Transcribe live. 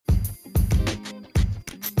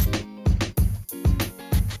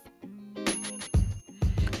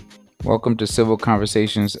Welcome to Civil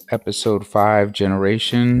Conversations, Episode 5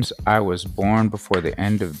 Generations. I was born before the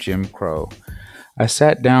end of Jim Crow. I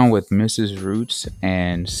sat down with Mrs. Roots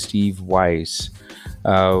and Steve Weiss.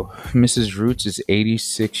 Mrs. Roots is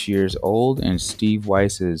 86 years old and Steve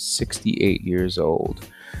Weiss is 68 years old.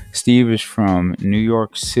 Steve is from New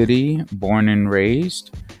York City, born and raised,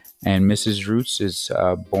 and Mrs. Roots is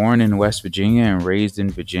born in West Virginia and raised in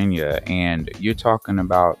Virginia. And you're talking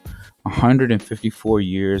about 154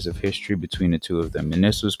 years of history between the two of them. And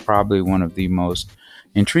this was probably one of the most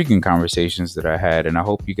intriguing conversations that I had. And I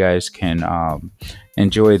hope you guys can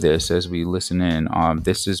enjoy this as we listen in.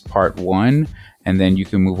 This is part one, and then you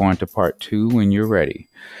can move on to part two when you're ready.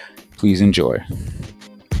 Please enjoy.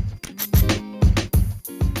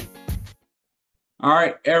 All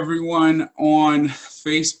right, everyone on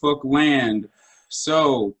Facebook land.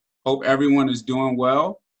 So, hope everyone is doing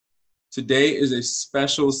well. Today is a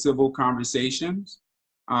special Civil Conversations.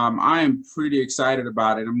 I am pretty excited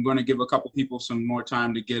about it. I'm going to give a couple people some more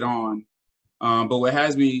time to get on. But what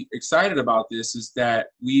has me excited about this is that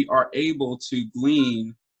we are able to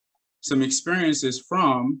glean some experiences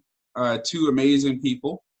from two amazing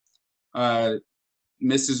people,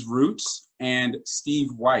 Mrs. Roots and Steve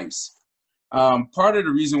Weiss. Part of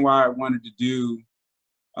the reason why I wanted to do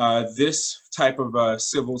this type of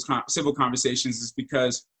civil conversations is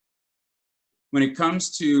because when it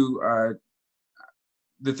comes to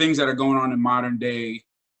the things that are going on in modern day,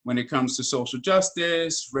 when it comes to social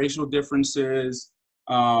justice, racial differences,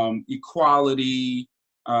 equality,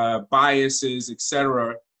 biases,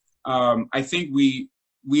 etc., I think we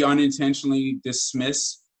unintentionally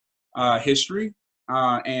dismiss history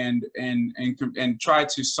and try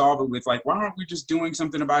to solve it with like, why aren't we just doing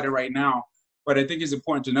something about it right now? But I think it's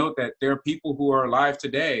important to note that there are people who are alive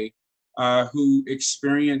today who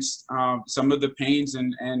experienced some of the pains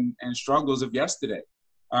and struggles of yesterday,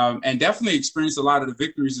 and definitely experienced a lot of the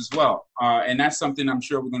victories as well. And that's something I'm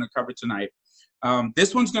sure we're going to cover tonight.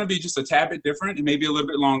 This one's going to be just a tad bit different. It may be a little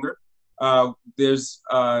bit longer. There's,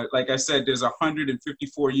 like I said, there's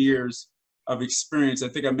 154 years of experience. I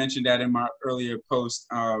think I mentioned that in my earlier post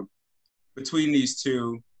between these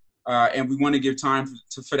two. And we want to give time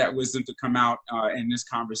for that wisdom to come out in this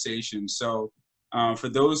conversation. So for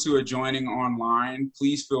those who are joining online,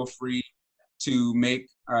 please feel free to make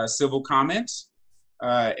civil comments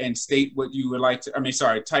and state what you would like to,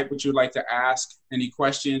 type what you'd like to ask, any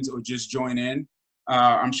questions, or just join in.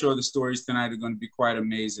 I'm sure the stories tonight are going to be quite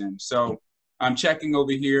amazing. So I'm checking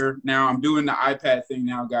over here. Now I'm doing the iPad thing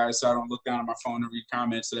now, guys, so I don't look down at my phone and read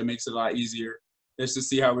comments, so that makes it a lot easier just to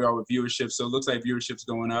see how we are with viewership. So it looks like viewership's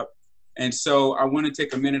going up. And so I want to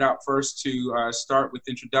take a minute out first to start with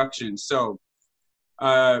introductions. So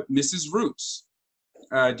Mrs. Roots,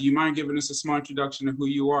 do you mind giving us a small introduction of who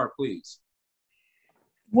you are, please?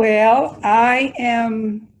 Well, I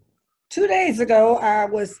am, 2 days ago, I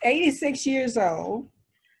was 86 years old.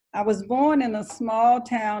 I was born in a small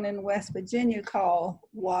town in West Virginia called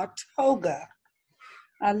Watoga.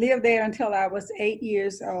 I lived there until I was 8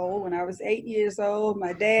 years old. When I was 8 years old,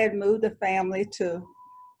 my dad moved the family to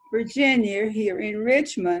Virginia, here in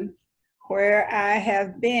Richmond, where I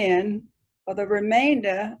have been for the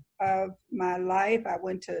remainder of my life. I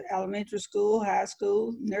went to elementary school, high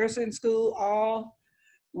school, nursing school, all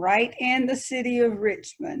right in the city of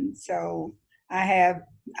Richmond. So I'm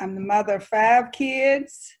the mother of 5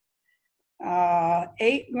 kids,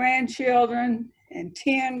 8 grandchildren, and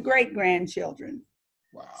 10 great-grandchildren.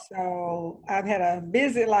 Wow. So I've had a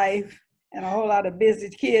busy life and a whole lot of busy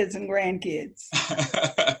kids and grandkids.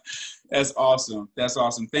 That's awesome. That's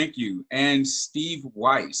awesome. Thank you. And Steve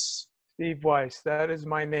Weiss. Steve Weiss, that is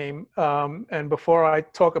my name. And before I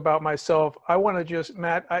talk about myself, I want to just,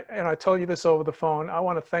 Matt, I told you this over the phone, I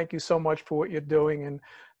want to thank you so much for what you're doing.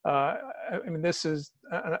 And this is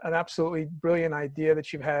an absolutely brilliant idea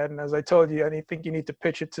that you've had. And as I told you, I think you need to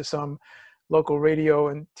pitch it to some local radio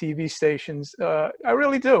and TV stations. I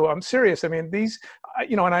really do. I'm serious. These,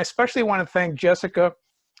 and I especially want to thank Jessica,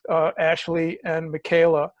 Ashley, and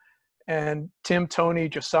Michaela, and Tim, Tony,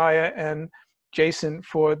 Josiah, and Jason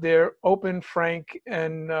for their open, frank,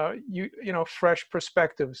 and fresh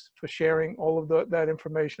perspectives, for sharing all of that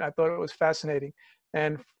information. I thought it was fascinating.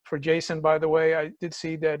 And for Jason, by the way, I did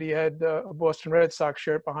see that he had a Boston Red Sox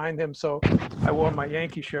shirt behind him, so I wore my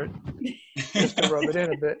Yankee shirt just to rub it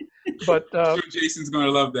in a bit. But I'm sure Jason's going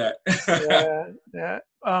to love that. yeah.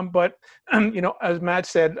 But as Matt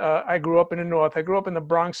said, I grew up in the North. I grew up in the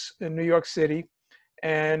Bronx in New York City.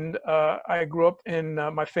 And I grew up in,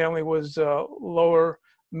 my family was lower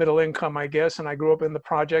middle income, I guess, and I grew up in the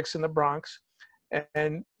projects in the Bronx.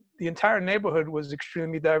 And the entire neighborhood was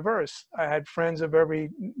extremely diverse. I had friends of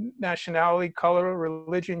every nationality, color,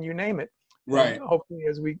 religion, you name it. Right. And hopefully,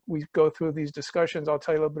 as we go through these discussions, I'll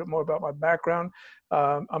tell you a little bit more about my background.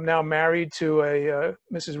 I'm now married to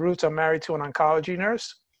Mrs. Roots. I'm married to an oncology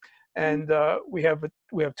nurse, and we have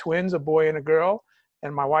twins, a boy and a girl.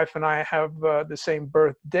 And my wife and I have the same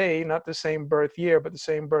birthday, not the same birth year, but the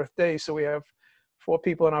same birthday. So we have 4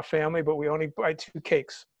 people in our family, but we only buy 2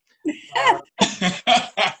 cakes.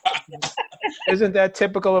 Isn't that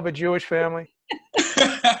typical of a Jewish family?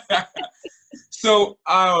 So,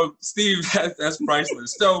 Steve, that's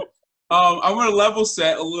priceless. So, I want to level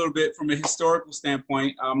set a little bit from a historical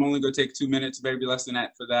standpoint. I'm only going to take 2 minutes, maybe less than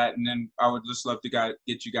that for that. And then I would just love to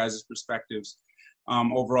get you guys' perspectives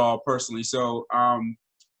overall personally. So,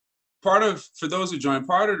 for those who joined,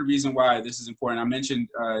 part of the reason why this is important, I mentioned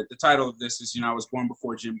the title of this is, I was born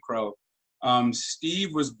before Jim Crow.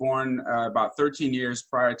 Steve was born about 13 years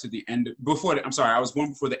prior to the end, I was born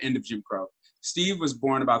before the end of Jim Crow. Steve was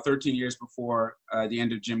born about 13 years before the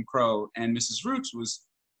end of Jim Crow, and Mrs. Roots was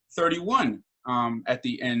 31 at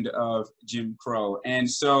the end of Jim Crow. And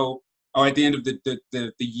so, at the end of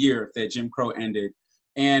the year that Jim Crow ended.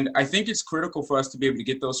 And I think it's critical for us to be able to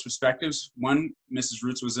get those perspectives. One, Mrs.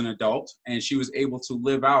 Roots was an adult, and she was able to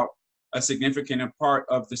live out a significant part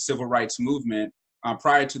of the civil rights movement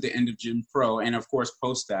prior to the end of Jim Crow, and of course,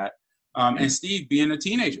 post that. And Steve being a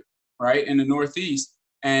teenager, right, in the Northeast.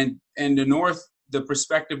 And in the North, the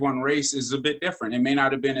perspective on race is a bit different. It may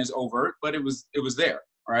not have been as overt, but it was there,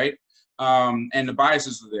 right? And the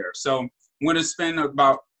biases were there. So I'm going to spend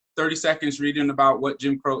about 30 seconds reading about what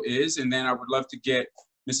Jim Crow is, and then I would love to get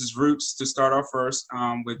Mrs. Roots to start off first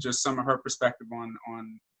with just some of her perspective on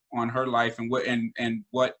her life and what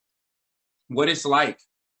it's like.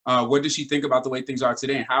 What does she think about the way things are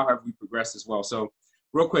today, and how have we progressed as well? So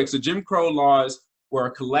real quick, so Jim Crow laws were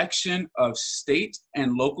a collection of state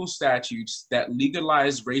and local statutes that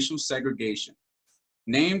legalized racial segregation,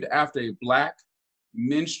 named after a Black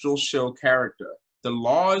minstrel show character. The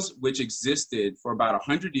laws, which existed for about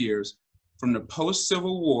 100 years, from the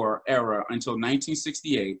post-Civil War era until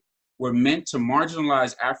 1968, were meant to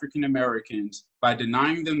marginalize African Americans by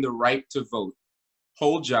denying them the right to vote,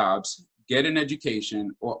 hold jobs, get an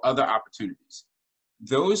education, or other opportunities.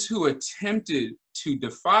 Those who attempted to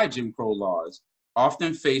defy Jim Crow laws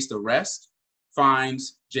often faced arrest,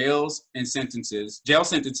 fines, jail sentences,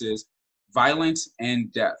 violence,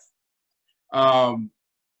 and death.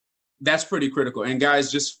 That's pretty critical. And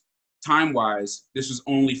guys, just time-wise, this was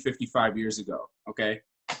only 55 years ago, okay?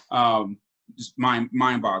 Just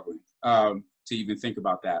mind-boggling to even think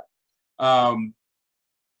about that.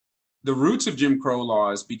 The roots of Jim Crow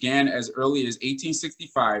laws began as early as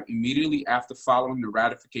 1865, immediately after following the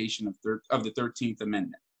ratification of the 13th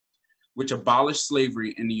Amendment, which abolished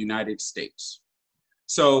slavery in the United States.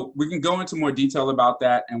 So we can go into more detail about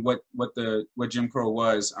that and what Jim Crow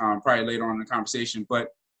was probably later on in the conversation. But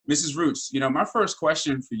Mrs. Roots, my first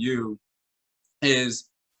question for you is,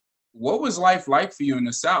 what was life like for you in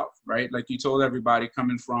the South, right? Like you told everybody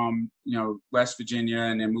coming from, West Virginia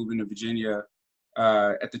and then moving to Virginia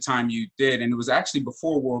at the time you did, and it was actually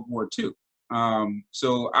before World War II.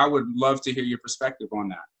 So I would love to hear your perspective on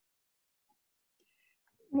that.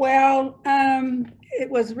 Well, it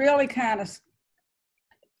was really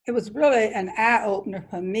an eye-opener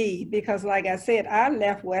for me because, like I said, I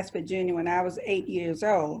left West Virginia when I was 8 years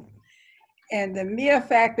old. And the mere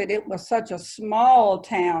fact that it was such a small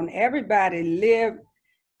town, everybody lived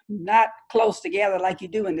not close together like you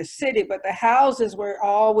do in the city, but the houses were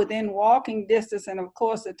all within walking distance. And of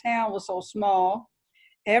course, the town was so small.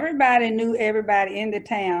 Everybody knew everybody in the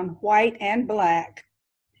town, white and Black.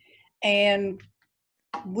 And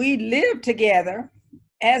we lived together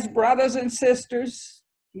as brothers and sisters,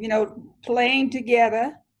 playing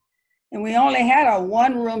together. And we only had a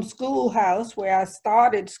one-room schoolhouse where I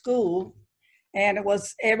started school. And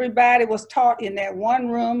everybody was taught in that one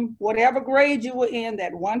room, whatever grade you were in,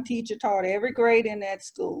 that one teacher taught every grade in that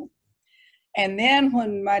school. And then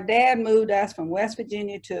when my dad moved us from West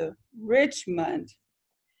Virginia to Richmond,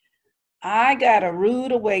 I got a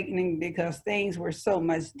rude awakening because things were so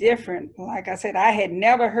much different. Like I said, I had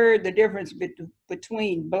never heard the difference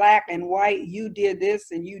between Black and white. You did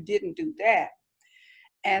this and you didn't do that.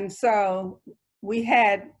 And so we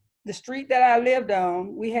had the street that I lived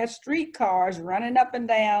on, we had streetcars running up and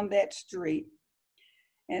down that street.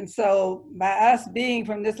 And so by us being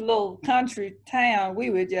from this little country town,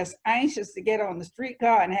 we were just anxious to get on the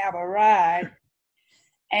streetcar and have a ride.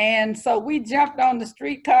 And so we jumped on the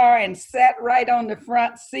streetcar and sat right on the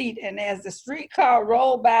front seat. And as the streetcar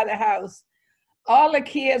rolled by the house, all the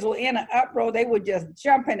kids were in an uproar. They were just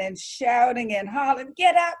jumping and shouting and hollering,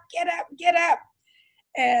 "Get up, get up, get up."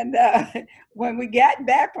 And when we got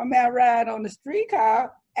back from our ride on the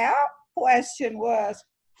streetcar, our question was,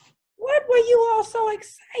 "What were you all so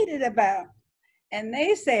excited about?" And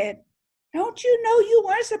they said, "Don't you know you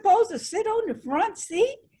weren't supposed to sit on the front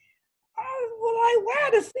seat?" Well, why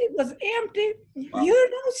the seat was empty? Wow. You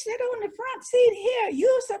don't sit on the front seat here.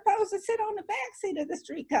 You're supposed to sit on the back seat of the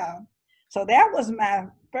streetcar. So that was my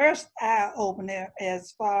first eye opener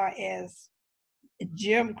as far as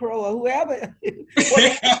Jim Crow or whoever,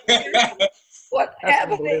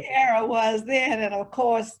 whatever the era was then. And of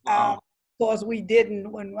course, we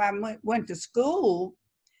didn't, when I went to school,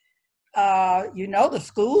 the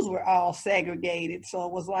schools were all segregated. So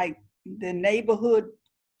it was like the neighborhood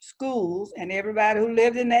schools, and everybody who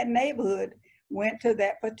lived in that neighborhood went to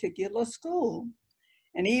that particular school.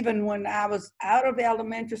 And even when I was out of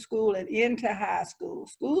elementary school and into high school,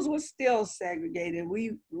 schools were still segregated.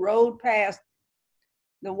 We rode past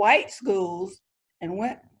the white schools and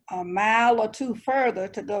went a mile or two further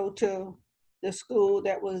to go to the school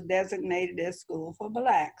that was designated as school for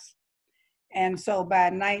blacks. And so by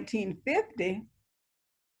 1950,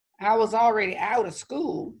 I was already out of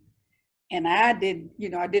school. And I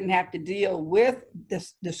didn't have to deal with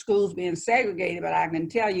the schools being segregated, but I can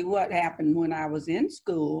tell you what happened when I was in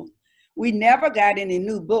school. We never got any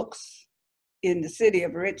new books in the city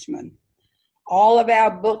of Richmond. All of our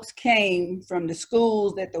books came from the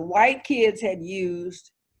schools that the white kids had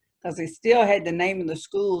used, because they still had the name of the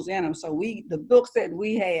schools in them. So the books that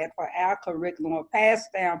we had for our curriculum were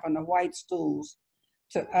passed down from the white schools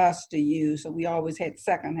to us to use. So we always had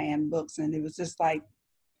secondhand books, and it was just like,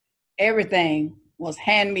 everything was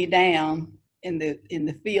hand-me-down in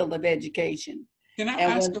the field of education. Can I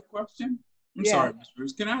ask a question? I'm sorry, Ms.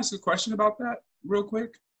 Bruce. Can I ask a question about that real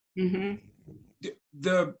quick? Mm-hmm.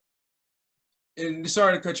 And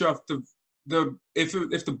sorry to cut you off.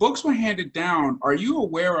 If the books were handed down, are you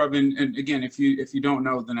aware of? And again, if you don't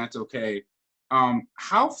know, then that's okay.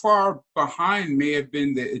 How far behind may have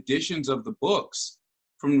been the editions of the books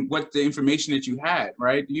from what the information that you had,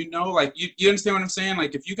 right? You understand what I'm saying?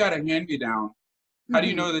 Like, if you got a hand-me-down, how do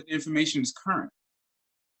you know that the information is current?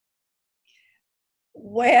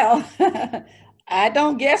 Well, I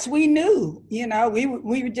don't guess we knew. We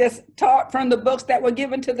were just taught from the books that were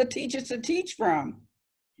given to the teachers to teach from.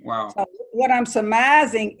 Wow. So what I'm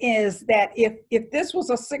surmising is that if this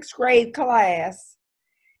was a sixth grade class,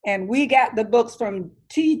 and we got the books from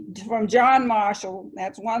John Marshall,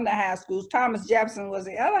 that's one of the high schools. Thomas Jefferson was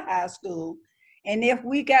the other high school. And if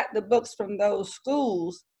we got the books from those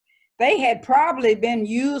schools, they had probably been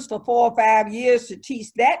used for 4 or 5 years to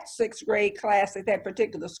teach that sixth grade class at that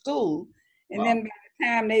particular school. And then by the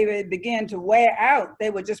time they would begin to wear out, they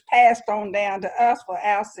were just passed on down to us for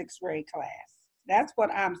our sixth grade class. That's what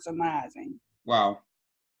I'm surmising. Wow.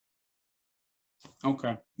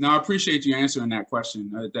 Okay. Now, I appreciate you answering that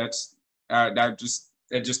question. That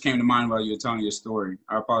just came to mind while you were telling your story.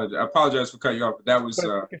 I apologize for cutting you off, but that was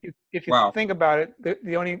if you think about it,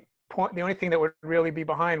 the only thing that would really be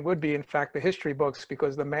behind would be, in fact, the history books,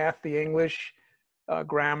 because the math, the English,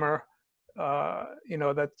 grammar,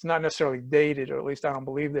 that's not necessarily dated, or at least I don't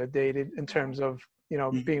believe they're dated in terms of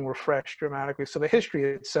being refreshed dramatically. So the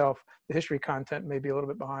history itself, the history content may be a little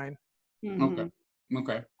bit behind. Mm-hmm.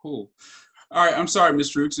 Okay, cool. All right, I'm sorry,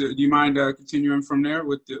 Ms. Roots. Do you mind continuing from there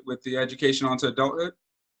with the education onto adulthood?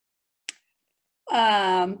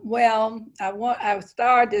 Well, I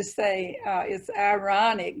started to say it's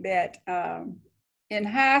ironic that in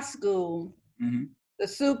high school, the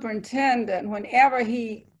superintendent, whenever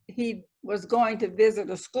he was going to visit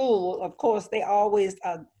a school, of course, they always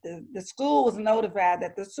the school was notified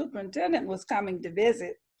that the superintendent was coming to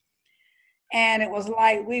visit, and it was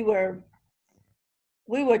like we were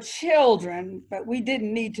children, but we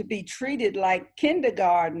didn't need to be treated like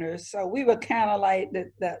kindergartners. So we were kind of like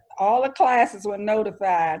all the classes were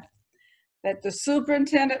notified that the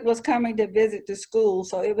superintendent was coming to visit the school.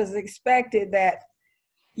 So it was expected that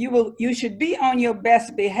you should be on your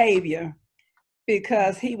best behavior,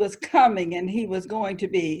 because he was coming and he was going to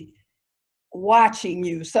be watching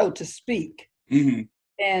you, so to speak. Mm-hmm.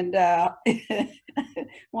 And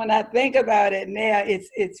when I think about it now,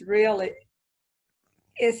 it's really,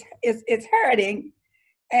 it's hurting,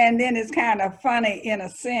 and then it's kind of funny in a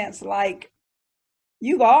sense. Like,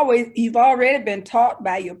 you've already been taught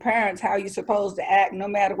by your parents how you're supposed to act, no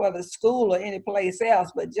matter whether school or any place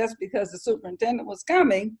else. But just because the superintendent was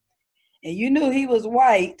coming, and you knew he was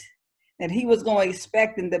white, that he was going to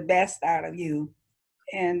expect the best out of you.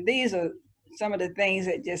 And these are some of the things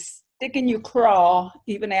that just stick in your craw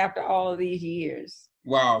even after all of these years.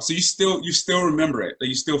 Wow. So you still remember it,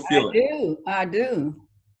 you still I feel it. do. I do.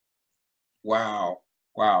 Wow.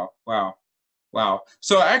 Wow. Wow. Wow.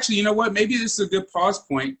 So actually, you know what? Maybe this is a good pause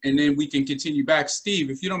point, and then we can continue back. Steve,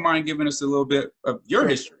 if you don't mind giving us a little bit of your Sure.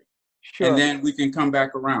 history, and Sure. then we can come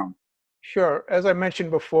back around. Sure. As I mentioned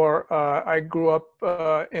before, I grew up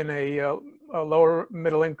in a lower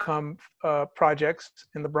middle income projects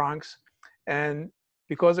in the Bronx. And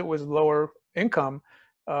because it was lower income,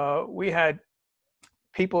 we had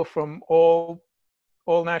people from all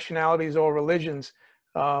nationalities, all religions,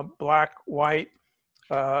 black, white,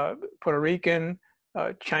 Puerto Rican,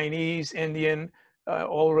 Chinese, Indian,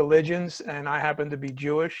 all religions. And I happen to be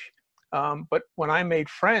Jewish. But when I made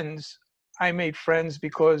friends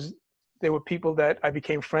because there were people that I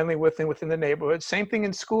became friendly with and within the neighborhood. Same thing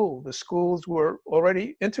in school. The schools were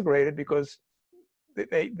already integrated because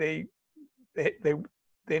they they they they,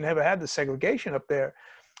 they never had the segregation up there.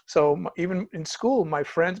 So even in school, my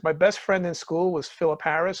best friend in school was Philip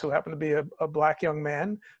Harris, who happened to be a black young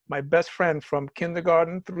man. My best friend from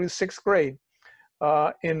kindergarten through sixth grade.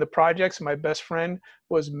 In the projects, my best friend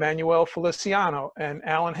was Manuel Feliciano and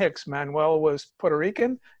Alan Hicks. Manuel was Puerto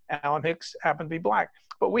Rican. Alan Hicks happened to be black.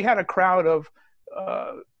 But we had a crowd of,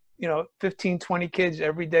 15, 20 kids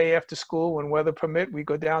every day after school. When weather permit, we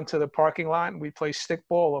go down to the parking lot and we play stick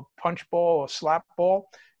ball or punch ball or slap ball.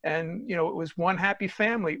 And, it was one happy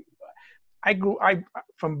family.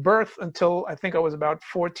 From birth until I think I was about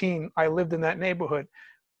 14, I lived in that neighborhood.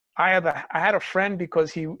 I had a friend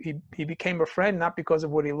because he became a friend, not because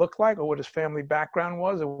of what he looked like or what his family background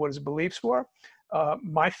was or what his beliefs were.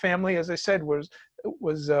 My family, as I said, was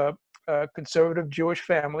a conservative Jewish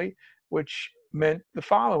family, which meant the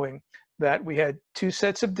following: that we had two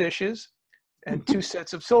sets of dishes and two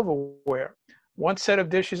sets of silverware. One set of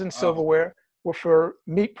dishes and Oh, silverware were for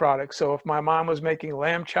meat products. So if my mom was making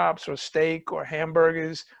lamb chops or steak or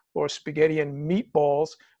hamburgers or spaghetti and meatballs,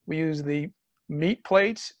 we used the meat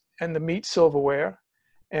plates and the meat silverware.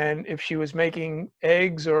 And if she was making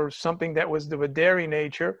eggs or something that was of a dairy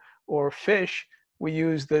nature or fish, we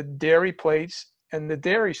used the dairy plates and the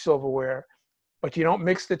dairy silverware. But you don't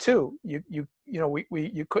mix the two. You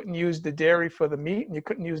couldn't use the dairy for the meat and you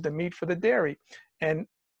couldn't use the meat for the dairy. And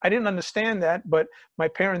I didn't understand that, but my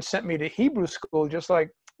parents sent me to Hebrew school, just like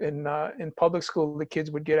in public school, the kids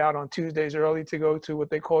would get out on Tuesdays early to go to what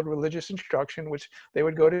they called religious instruction, which they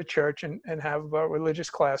would go to church and have religious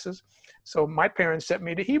classes. So my parents sent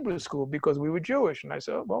me to Hebrew school because we were Jewish. And I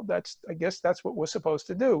said, well, I guess that's what we're supposed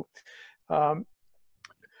to do.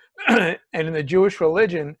 And in the Jewish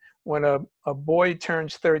religion, when a boy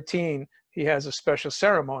turns 13, he has a special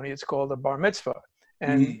ceremony. It's called a bar mitzvah.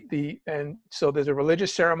 And so there's a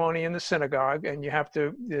religious ceremony in the synagogue, and you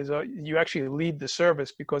actually lead the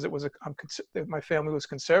service because my family was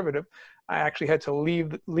conservative. I actually had to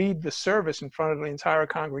lead the service in front of the entire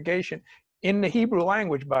congregation in the Hebrew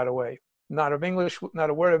language, by the way. Not a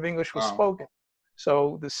word of English was wow. spoken.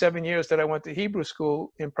 So the 7 years that I went to Hebrew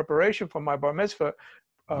school in preparation for my bar mitzvah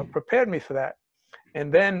prepared me for that.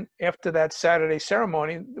 And then after that Saturday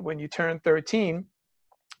ceremony, when you turn 13,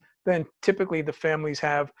 then typically the families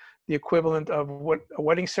have the equivalent of what a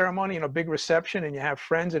wedding ceremony and a big reception, and you have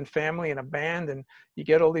friends and family and a band, and you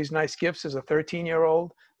get all these nice gifts as a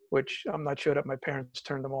 13-year-old, which I'm not sure that my parents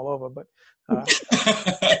turned them all over, but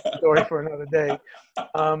story for another day.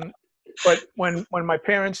 But when my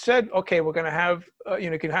parents said, okay, we're going to have,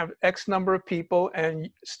 you can have X number of people, and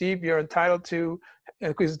Steve, you're entitled to,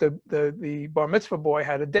 because the bar mitzvah boy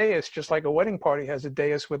had a dais, just like a wedding party has a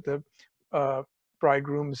dais with the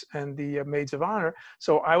bridegrooms and the maids of honor.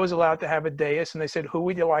 So I was allowed to have a dais, and they said, who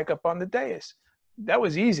would you like up on the dais? That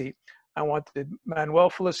was easy. I wanted Manuel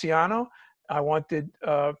Feliciano, I wanted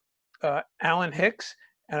Alan Hicks,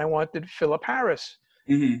 and I wanted Philip Harris.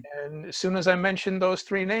 Mm-hmm. And as soon as I mentioned those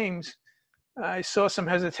three names, I saw some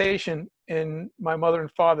hesitation in my mother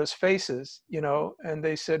and father's faces, and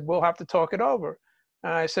they said, we'll have to talk it over.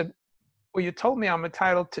 And I said, well, you told me I'm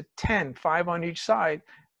entitled to 10, 5 on each side.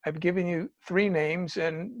 I've given you 3 names,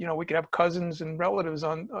 and we could have cousins and relatives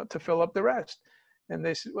on to fill up the rest. And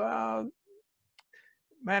they said, well,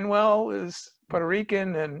 Manuel is Puerto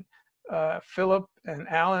Rican, and Philip and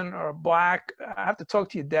Alan are black. I have to talk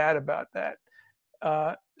to your dad about that.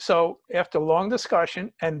 So after long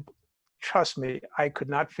discussion, and trust me, I could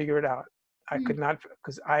not figure it out. I could not,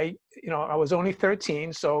 because I was only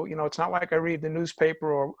 13, so it's not like I read the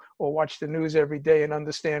newspaper or watch the news every day and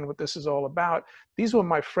understand what this is all about. These were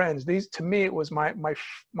my friends. To me, it was my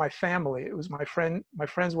family. It was my friend. My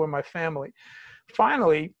friends were my family.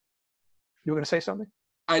 Finally, you were going to say something?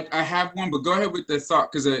 I have one, but go ahead with the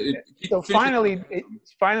thought because So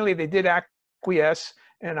finally they did acquiesce,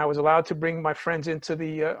 and I was allowed to bring my friends into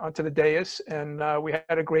the onto the dais, and we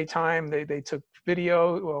had a great time. They took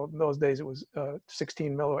video. Well, in those days it was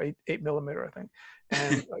 16 mil or 8 millimeter, I think.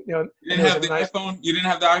 And you know, you didn't have the iPhone. You didn't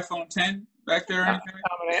have the iPhone 10 back there or anything.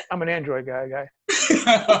 I'm an Android guy.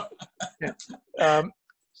 Yeah.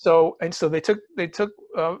 So they took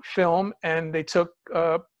film, and they took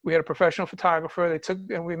we had a professional photographer. They took,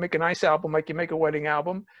 and we make a nice album like you make a wedding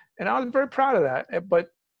album, and I was very proud of that. But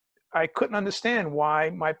I couldn't understand why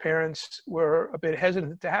my parents were a bit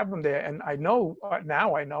hesitant to have them there. And I know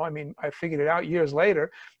now. I mean, I figured it out years later.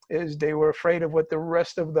 Is they were afraid of what the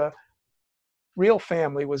rest of the real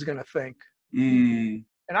family was going to think. Mm.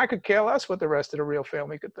 And I could care less what the rest of the real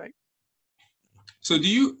family could think. So do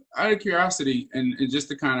you, out of curiosity, and just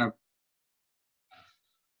to kind of,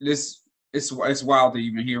 it's wild to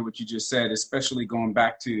even hear what you just said, especially going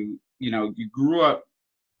back to, you know, you grew up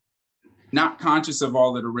not conscious of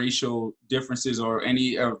all of the racial differences or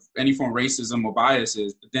any form of racism or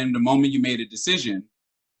biases, but then the moment you made a decision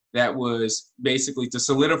that was basically to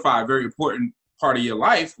solidify a very important part of your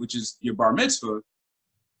life, which is your bar mitzvah,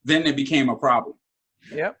 then it became a problem.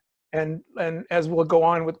 Yep. And as we'll go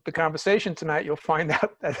on with the conversation tonight, you'll find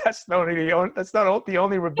out that that's not the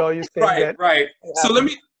only rebellious thing. Right.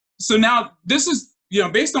 So now this is, you know,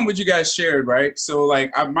 based on what you guys shared, right? So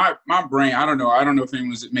like my brain, I don't know if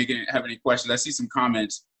anyone's have any questions. I see some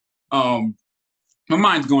comments. My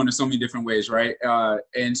mind's going in so many different ways, right?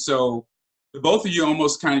 And so both of you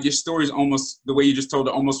almost kind of, your stories almost the way you just told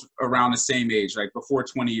it, almost around the same age, like before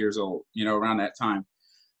 20 years old, you know, around that time.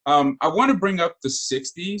 I want to bring up the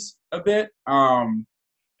 60s a bit.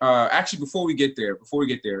 Actually, before we get there,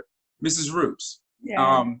 Mrs. Roots,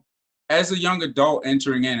 Yeah. as a young adult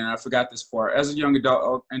entering in, and I forgot this part, as a young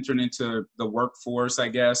adult entering into the workforce, I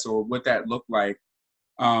guess, or what that looked like,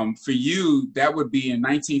 for you, that would be in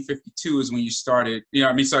 1952 is when you started, you know,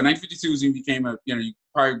 I mean, so 1952 is when you became you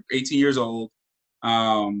probably 18 years old.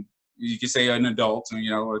 You could say an adult, you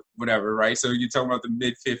know, or whatever, right? So you're talking about the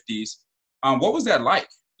mid 50s. What was that like,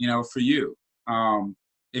 you know, for you?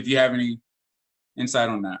 If you have any insight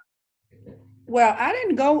on that. Well, I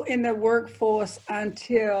didn't go in the workforce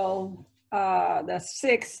until the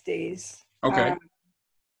 60s. Okay.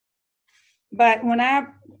 But when I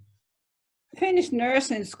finished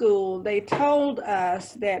nursing school, they told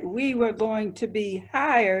us that we were going to be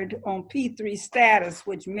hired on P3 status,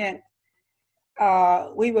 which meant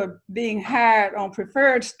we were being hired on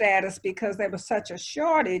preferred status because there was such a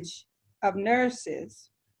shortage of nurses.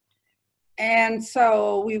 And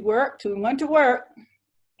so we went to work,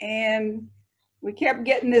 and we kept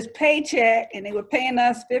getting this paycheck, and they were paying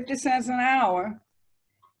us 50 cents an hour.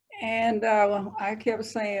 And I kept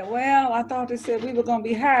saying, well, I thought they said we were going to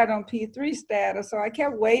be hired on P3 status. So I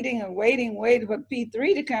kept waiting for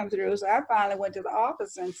P3 to come through. So I finally went to the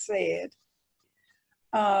office and said,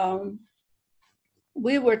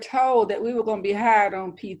 we were told that we were going to be hired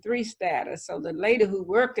on P3 status. So the lady who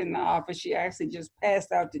worked in the office, she actually just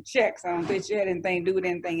passed out the checks. I don't think she had anything to do with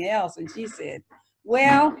anything else. And she said,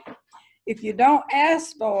 well, if you don't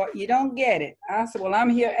ask for it, you don't get it. I said, well, I'm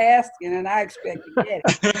here asking, and I expect to get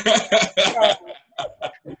it. So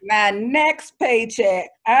my next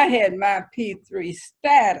paycheck, I had my P3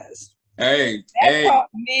 status. That taught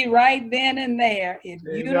me right then and there. If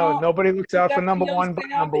you don't, nobody looks out for number one but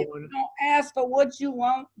number one. If you don't ask for what you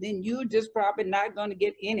want, then you're just probably not going to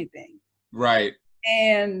get anything. Right.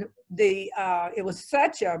 And it was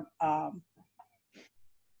such a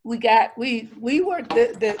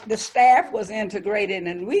the staff was integrated,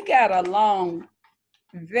 and we got along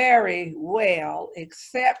very well,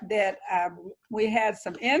 except that we had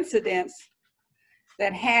some incidents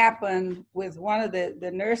that happened with one of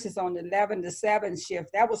the nurses on the 11 to 7 shift.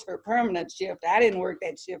 That was her permanent shift. I didn't work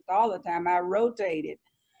that shift all the time. I rotated.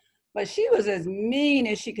 But she was as mean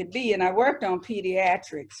as she could be, and I worked on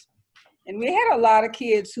pediatrics. And we had a lot of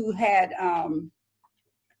kids who had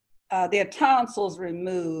their tonsils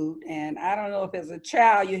removed. And I don't know if as a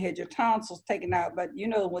child you had your tonsils taken out, but you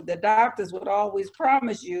know, what the doctors would always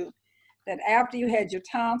promise you that after you had your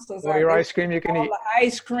tonsils out, your ice cream you can eat. The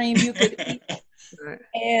ice cream you could eat.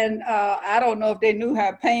 And I don't know if they knew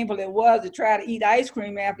how painful it was to try to eat ice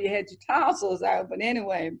cream after you had your tonsils out, but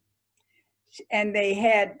anyway. And they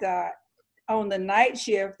had, on the night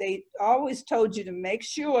shift, they always told you to make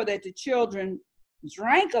sure that the children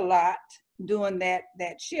drank a lot during that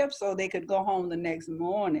shift so they could go home the next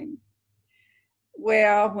morning.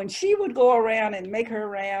 Well, when she would go around and make her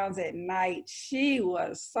rounds at night, she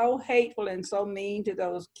was so hateful and so mean to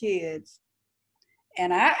those kids.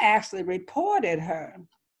 And I actually reported her.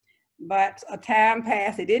 But a time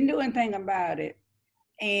passed, they didn't do anything about it.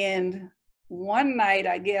 And one night,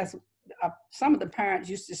 I guess, some of the parents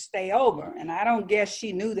used to stay over, and I don't guess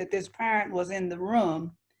she knew that this parent was in the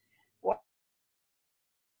room while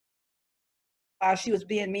she was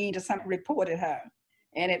being mean to someone, reported her.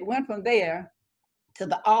 And it went from there to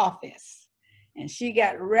the office. And she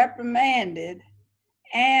got reprimanded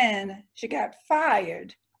and she got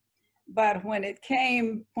fired. But when it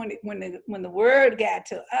came, when the word got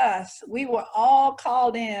to us, we were all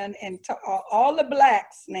called in, and all the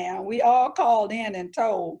blacks now, we all called in and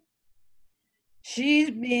told,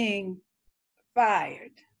 she's being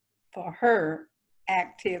fired for her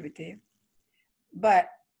activity. But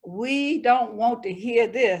we don't want to hear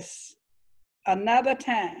this another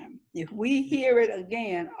time. If we hear it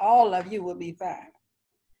again, all of you will be fired.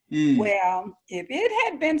 Well, if it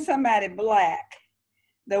had been somebody black,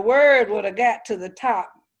 the word would have got to the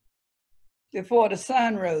top before the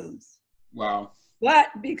sun rose. Wow. But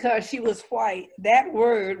because she was white, that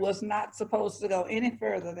word was not supposed to go any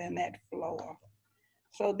further than that floor.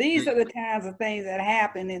 So these are the kinds of things that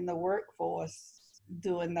happen in the workforce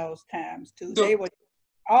during those times too. So, they were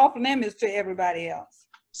off limits to everybody else.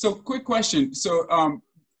 So quick question. So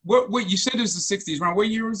what you said is the 60s, Ron, what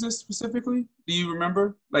year was this specifically? Do you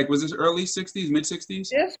remember? Like, was this early 60s, mid 60s?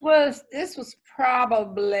 This was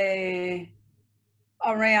probably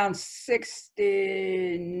around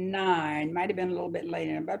 69, might have been a little bit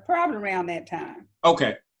later, but probably around that time.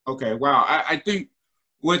 Okay. Wow. I think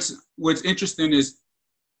what's interesting is,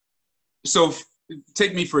 so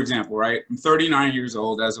take me for example, right? I'm 39 years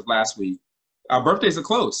old as of last week. Our birthdays are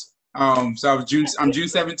close. So I'm June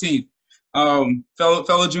 17th.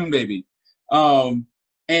 Fellow June baby.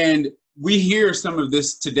 And we hear some of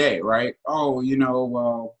this today, right? Oh,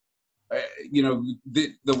 the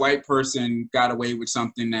white person got away with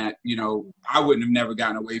something that, I wouldn't have never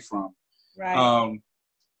gotten away from. Right.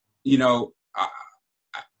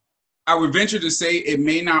 I would venture to say it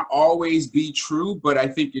may not always be true, but I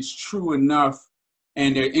think it's true enough,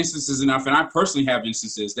 and there are instances enough, and I personally have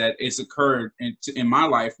instances that it's occurred in my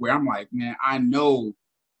life where I'm like, man, I know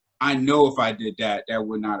if I did that, that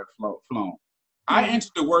would not have flown. I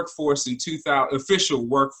entered the workforce in 2000, official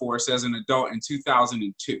workforce as an adult in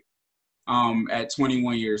 2002, at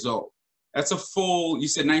 21 years old. That's a full, you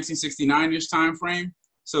said 1969-ish time frame.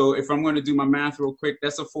 So if I'm going to do my math real quick,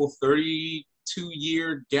 that's a full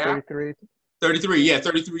 32-year gap.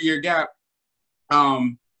 33-year gap.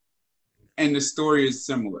 And the story is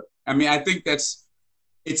similar. I mean, I think it's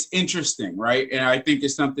interesting, right? And I think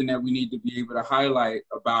it's something that we need to be able to highlight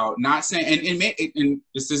about, not saying, and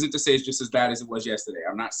this isn't to say it's just as bad as it was yesterday.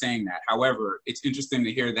 I'm not saying that. However, it's interesting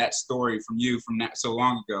to hear that story from you from that so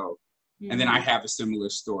long ago. And then I have a similar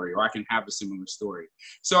story, or I can have a similar story.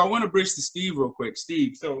 So I want to bridge to Steve real quick.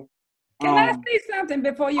 Steve, so. Can I say something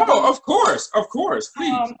before you go? Oh, of course,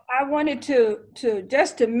 please. I wanted to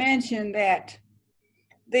mention that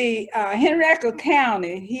the Henrico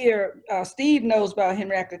County here, Steve knows about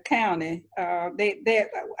Henrico County. I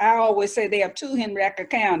always say there are two Henrico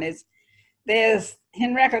counties. There's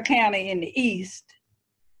Henrico County in the east,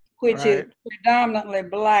 which is predominantly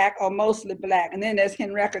black or mostly black, and then there's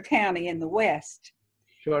Henrico County in the west.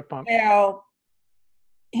 Short pump. Now,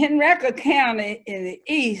 Henrico County in the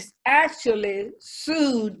east actually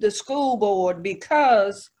sued the school board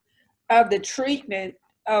because of the treatment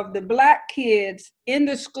of the black kids in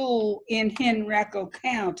the school in Henrico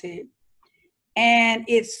County. And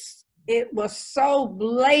it was so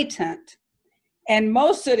blatant. And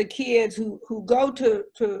most of the kids who go to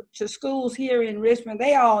schools here in Richmond,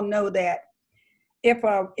 they all know that if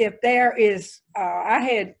there is, I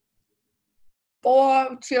had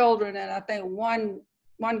 4 children and I think one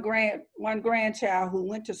grandchild who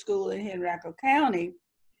went to school in Henrico County.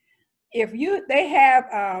 They have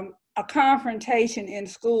a confrontation in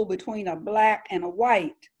school between a black and a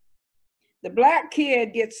white. The black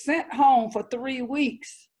kid gets sent home for 3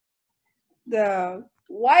 weeks. The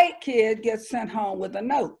white kid gets sent home with a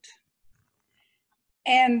note.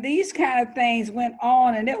 And these kind of things went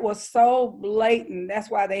on, and it was so blatant. That's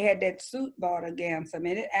why they had that suit brought against them.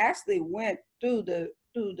 And it actually went through the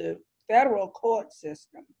federal court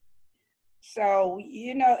system. So,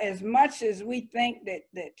 as much as we think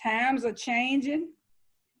that times are changing,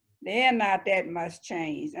 they're not that much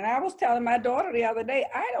changed. And I was telling my daughter the other day,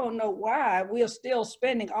 I don't know why we're still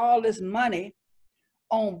spending all this money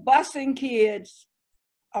on busing kids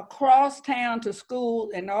across town to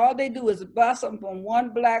school, and all they do is bus them from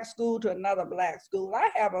one black school to another black school. I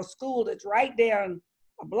have a school that's right there in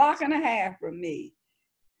a block and a half from me.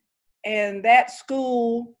 And that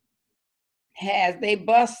school they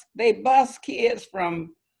bus kids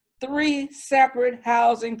from 3 separate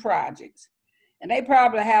housing projects. And they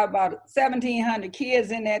probably have about 1,700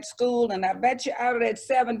 kids in that school. And I bet you out of that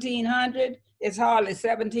 1,700, it's hardly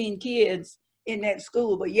 17 kids in that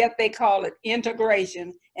school, but yet they call it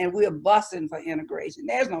integration, and we're busing for integration.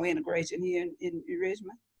 There's no integration here in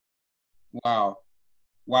Richmond. Wow.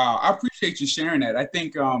 Wow. I appreciate you sharing that. I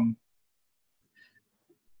think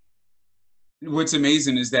what's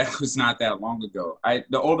amazing is that it was not that long ago.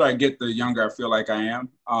 The older I get, the younger I feel like I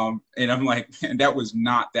am. And I'm like, man, that was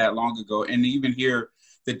not that long ago. And even here,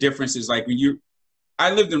 the difference is like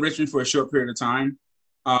I lived in Richmond for a short period of time.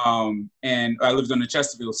 And I lived on the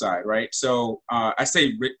Chesterfield side, right? So I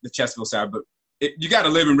say the Chesterfield side, but you got to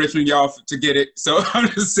live in Richmond, y'all, to get it. So I'm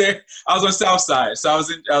just saying, I was on South Side, so I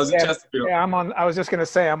was in Chesterfield. Yeah, I was just gonna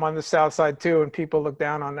say I'm on the South Side too, and people look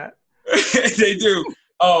down on that. They do.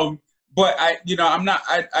 But I'm not.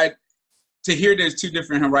 To hear there's 2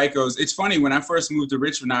 different Henricos. It's funny, when I first moved to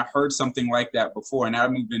Richmond, I heard something like that before, and I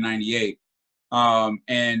moved in '98.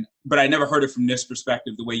 But I never heard it from this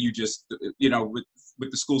perspective, the way you just, with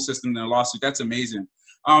the school system and the lawsuit. That's amazing.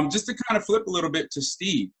 Just to kind of flip a little bit to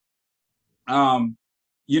Steve.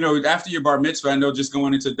 After your bar mitzvah, I know, just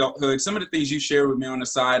going into adulthood, some of the things you shared with me on the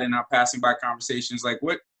side and our passing by conversations, like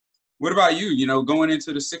what about you, going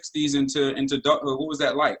into the 60s, into adulthood, what was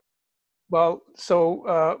that like? Well,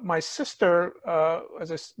 so my sister,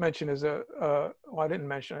 as I mentioned, I didn't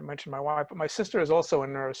mention, I mentioned my wife, but my sister is also a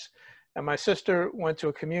nurse. And my sister went to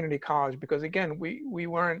a community college because, again, we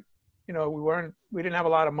didn't have a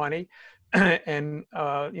lot of money. And,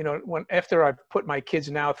 after I put my kids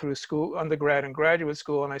now through school, undergrad and graduate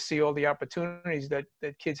school, and I see all the opportunities that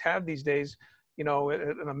kids have these days, in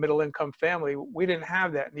a middle income family, we didn't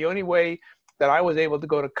have that. And the only way that I was able to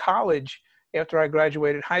go to college after I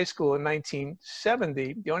graduated high school in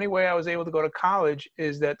 1970, the only way I was able to go to college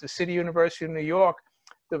is that the City University of New York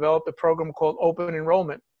developed a program called open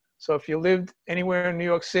enrollment. So if you lived anywhere in New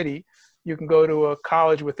York City, you can go to a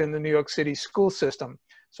college within the New York City school system.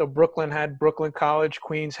 So Brooklyn had Brooklyn College,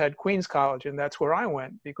 Queens had Queens College, and that's where I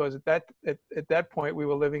went, because at that point we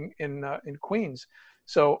were living in Queens.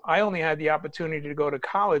 So I only had the opportunity to go to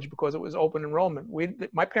college because it was open enrollment.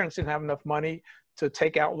 My parents didn't have enough money to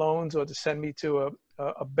take out loans or to send me to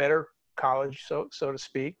a better college, so to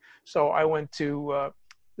speak. So I went to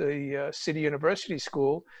the City University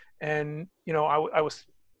School, and I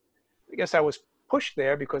guess I was pushed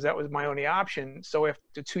there because that was my only option. So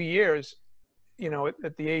after 2 years,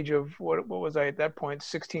 at the age of, what was I at that point,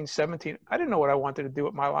 16, 17, I didn't know what I wanted to do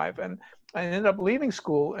with my life. And I ended up leaving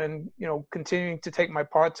school and, continuing to take my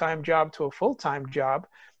part-time job to a full-time job.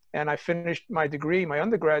 And I finished my degree, my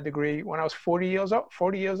undergrad degree, when I was 40 years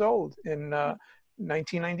old in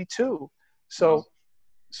 1992. So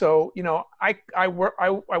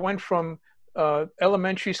I went from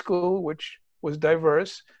elementary school, which was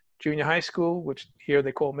diverse, junior high school, which here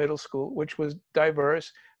they call middle school, which was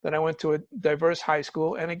diverse. Then I went to a diverse high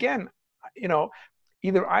school. And again,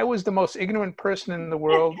 either I was the most ignorant person in the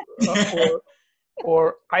world,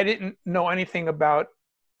 or I didn't know anything about,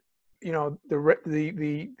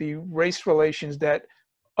 the race relations that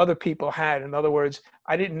other people had. In other words,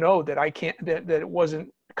 I didn't know that that it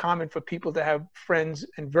wasn't common for people to have friends,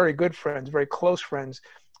 and very good friends, very close friends,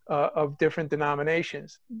 of different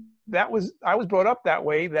denominations. I was brought up that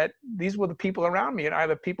way, that these were the people around me, and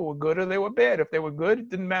either people were good or they were bad. If they were good, it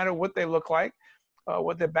didn't matter what they looked like,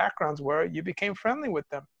 what their backgrounds were, you became friendly with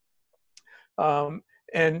them.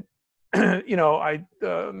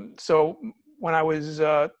 So when I was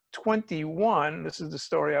 21, this is the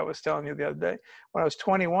story I was telling you the other day. When I was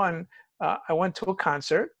 21, I went to a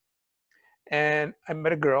concert and I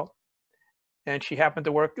met a girl, and she happened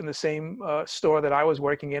to work in the same store that I was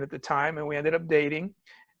working in at the time, and we ended up dating,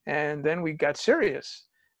 and then we got serious,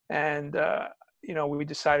 and we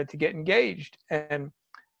decided to get engaged. And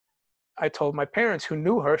I told my parents, who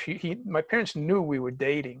knew her, my parents knew we were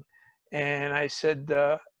dating, and I said,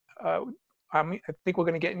 I think we're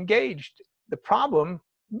going to get engaged. The problem,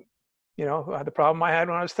 the problem I had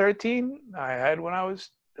when I was 13, I had when I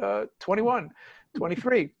was 21,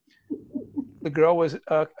 23. The girl was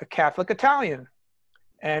a Catholic Italian,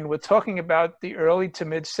 and we're talking about the early to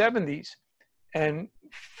mid 70s. And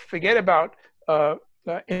forget about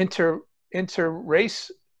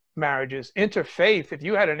inter-race marriages, interfaith. If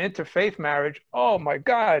you had an interfaith marriage, oh my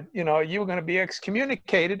God, you were going to be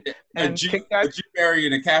excommunicated and kicked out. But you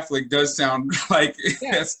marrying a Catholic does sound like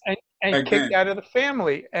yes, and kicked out of the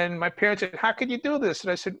family. And my parents said, "How could you do this?"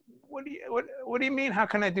 And I said, "What do you mean? How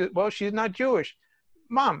can I do it?" "Well, she's not Jewish."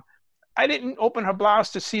 "Mom, I didn't open her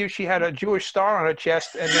blouse to see if she had a Jewish star on her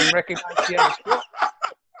chest and then recognize she had a star."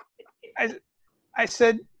 I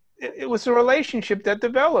said, it was a relationship that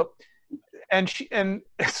developed. And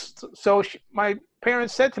my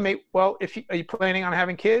parents said to me, well, are you planning on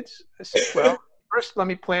having kids? I said, well, first let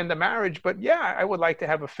me plan the marriage, but yeah, I would like to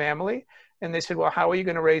have a family. And they said, well, how are you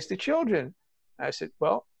going to raise the children? I said,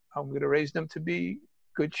 well, I'm going to raise them to be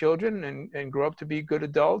good children and grow up to be good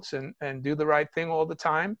adults and do the right thing all the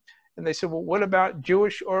time. And they said, well, what about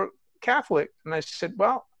Jewish or Catholic? And I said,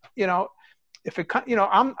 well, if it,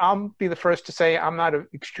 I'll be the first to say I'm not an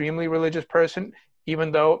extremely religious person,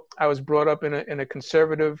 even though I was brought up in a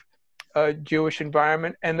conservative Jewish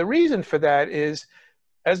environment. And the reason for that is,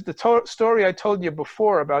 as the story I told you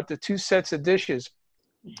before about the 2 sets of dishes,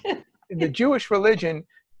 in the Jewish religion,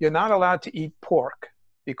 you're not allowed to eat pork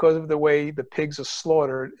because of the way the pigs are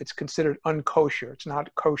slaughtered. It's considered unkosher. It's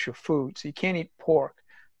not kosher food. So you can't eat pork.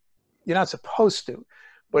 You're not supposed to.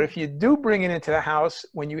 But if you do bring it into the house,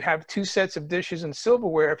 when you have 2 sets of dishes and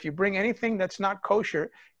silverware, if you bring anything that's not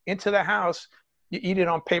kosher into the house, you eat it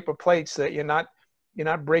on paper plates, so that you're not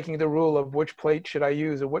breaking the rule of which plate should I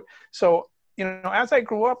use or what. So, as I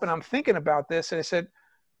grew up and I'm thinking about this, and I said,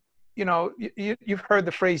 you've heard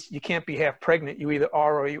the phrase, you can't be half pregnant, you either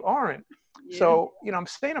are or you aren't. Yeah. So, I'm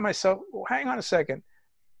saying to myself, well, hang on a second.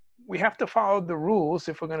 We have to follow the rules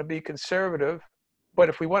if we're going to be conservative. But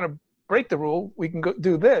if we want to break the rule, we can go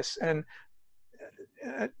do this. And,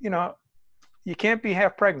 you can't be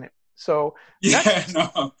half pregnant. So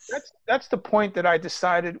that's the point that I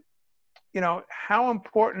decided, how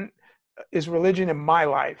important is religion in my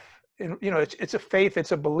life? And, it's a faith,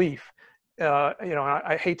 it's a belief.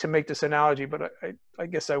 I hate to make this analogy, but I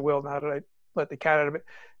guess I will now that I let the cat out of it.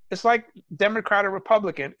 It's like Democrat or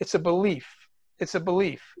Republican. It's a belief. It's a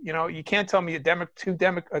belief. You can't tell me a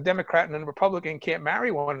Democrat and a Republican can't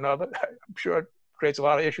marry one another. I'm sure it creates a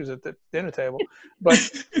lot of issues at the dinner table. But,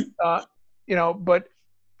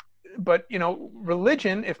 but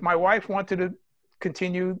religion, if my wife wanted to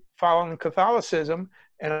continue following Catholicism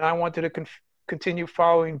and I wanted to continue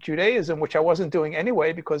following Judaism, which I wasn't doing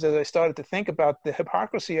anyway, because as I started to think about the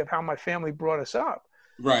hypocrisy of how my family brought us up.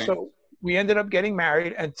 Right. So we ended up getting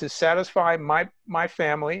married, and to satisfy my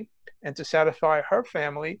family and to satisfy her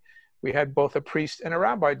family, we had both a priest and a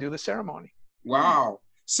rabbi do the ceremony. Wow.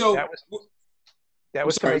 So that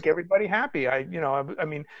was to make everybody happy. And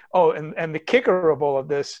the kicker of all of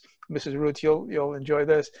this, Mrs. Roots, you'll enjoy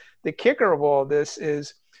this. The kicker of all of this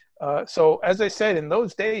is, so as I said, in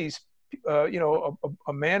those days, a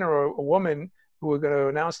man or a woman who were going to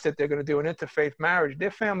announce that they're going to do an interfaith marriage, their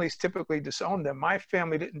families typically disowned them. My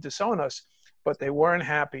family didn't disown us, but they weren't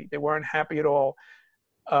happy. They weren't happy at all.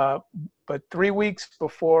 But 3 weeks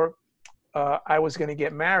before I was going to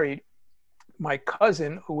get married, my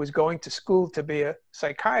cousin, who was going to school to be a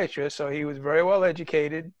psychiatrist, so he was very well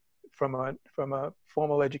educated from a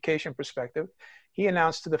formal education perspective, he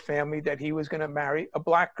announced to the family that he was going to marry a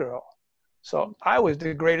black girl. So I was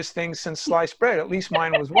the greatest thing since sliced bread. At least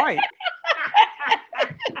mine was white.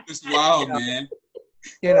 It's wild, man.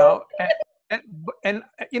 And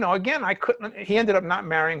again, I couldn't. He ended up not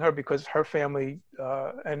marrying her because her family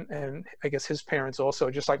and I guess his parents also,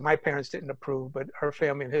 just like my parents didn't approve, but her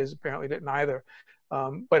family and his apparently didn't either.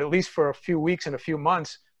 But at least for a few weeks and a few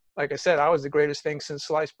months, like I said, I was the greatest thing since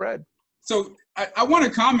sliced bread. So I want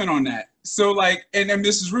to comment on that. So and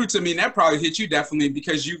Mrs. Roots, I mean, that probably hit you definitely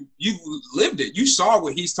because you lived it. You saw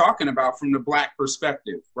what he's talking about from the black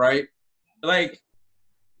perspective, right? Like,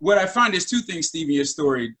 what I find is 2 things, Steve, in your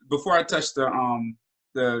story. Before I touch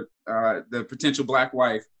the potential black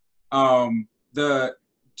wife,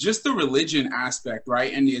 just the religion aspect,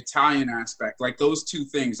 right, and the Italian aspect, like those 2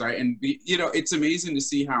 things, right? And it's amazing to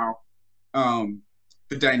see how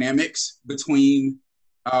the dynamics between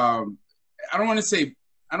I don't want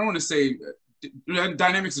to say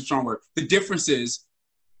dynamics is a strong word. The differences,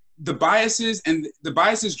 the biases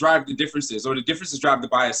drive the differences, or the differences drive the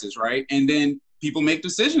biases, right? And then people make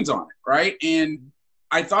decisions on it, right? And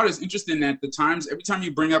I thought it's interesting that every time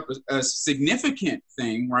you bring up a significant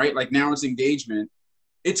thing, right? Like now it's engagement.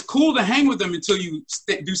 It's cool to hang with them until you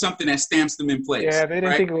do something that stamps them in place. Yeah, they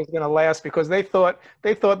didn't think it was going to last because they thought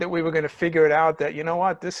that we were going to figure it out,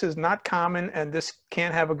 that, this is not common and this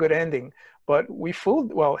can't have a good ending. But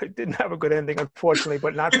it didn't have a good ending, unfortunately,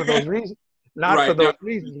 but not for those reasons.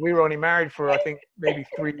 Reasons. We were only married for, I think, maybe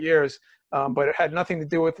 3 years, but it had nothing to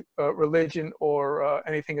do with religion or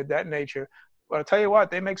anything of that nature. But I'll tell you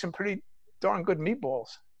what, they make some pretty darn good meatballs.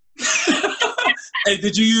 Hey,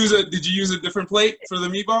 did you use a different plate for the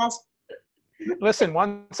meatballs? Listen,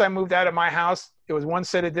 once I moved out of my house, it was 1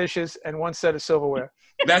 set of dishes and 1 set of silverware.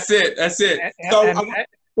 That's it.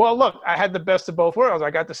 Well, look, I had the best of both worlds. I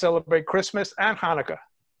got to celebrate Christmas and Hanukkah.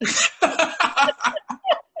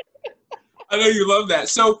 I know you love that.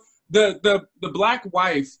 So the black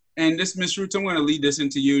wife, and this, Miss Roots, I'm going to lead this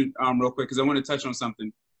into you real quick because I want to touch on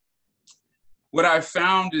something. What I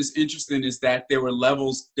found is interesting is that there are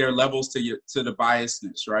levels to the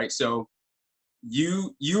biasness, right? So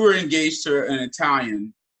you were engaged to an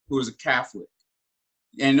Italian who was a Catholic,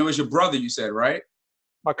 and it was your brother, you said, right?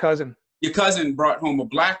 My cousin. Your cousin brought home a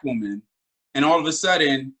black woman, and all of a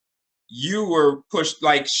sudden you were pushed,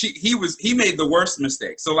 like he made the worst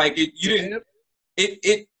mistake. So like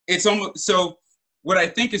it's almost, so what I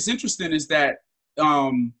think is interesting is that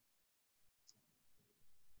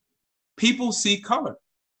people see color.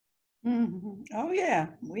 Mm-hmm. Oh yeah,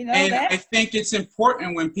 we know And that. I think it's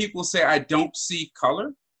important when people say I don't see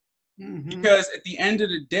color, because at the end of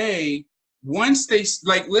the day, once they,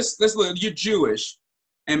 like, let's look, you're Jewish,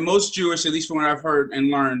 and most Jewish, at least from what I've heard and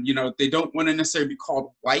learned, you know, they don't want to necessarily be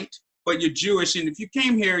called white, but you're Jewish, and if you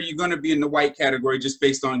came here, you're going to be in the white category just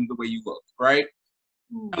based on the way you look, right?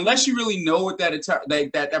 Unless you really know what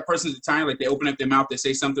that person's Italian, like they open up their mouth, they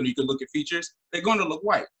say something, you can look at features, they're going to look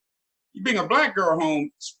white. You bring a black girl home,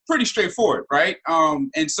 it's pretty straightforward, right?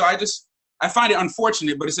 And so I find it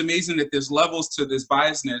unfortunate, but it's amazing that there's levels to this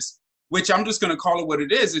biasness, which I'm just going to call it what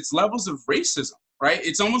it is. It's levels of racism, right?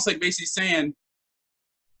 It's almost like basically saying,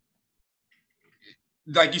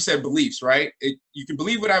 like you said, beliefs, right? You can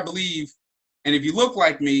believe what I believe, and if you look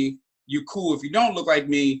like me, you're cool. If you don't look like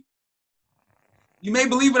me, you may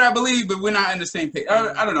believe what I believe, but we're not on the same page.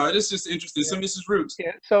 I don't know. It's just interesting. So, Mrs. Roots.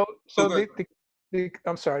 Yeah. So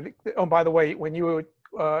I'm sorry. Oh, by the way, when you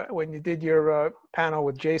did your panel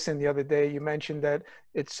with Jason the other day, you mentioned that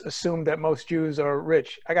it's assumed that most Jews are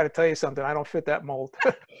rich. I got to tell you something. I don't fit that mold.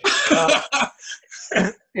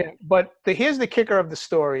 Yeah, but here's the kicker of the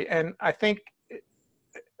story, and I think,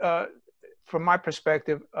 from my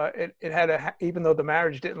perspective, it had even though the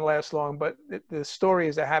marriage didn't last long, but the story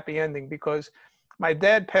is a happy ending, because my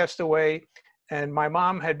dad passed away, and my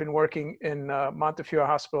mom had been working in Montefiore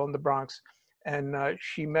Hospital in the Bronx, and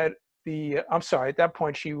she met at that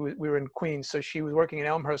point we were in Queens, so she was working in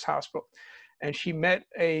Elmhurst Hospital, and she met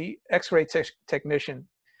a X-ray technician,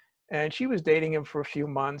 and she was dating him for a few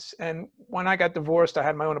months. And when I got divorced, I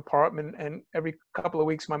had my own apartment, and every couple of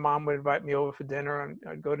weeks my mom would invite me over for dinner, and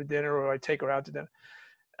I'd go to dinner or I'd take her out to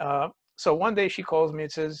dinner. So one day she calls me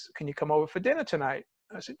and says, "Can you come over for dinner tonight?"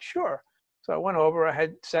 I said, "Sure." So I went over, I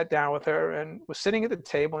had sat down with her and was sitting at the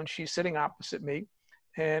table, and she's sitting opposite me,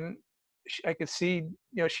 and I could see,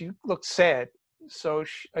 she looked sad. So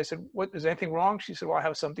I said, "What, is anything wrong?" She said, "Well, I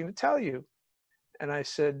have something to tell you." And I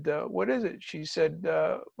said, "What is it?" She said,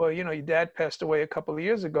 "Well, your dad passed away a couple of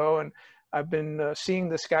years ago, and I've been seeing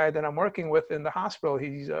this guy that I'm working with in the hospital.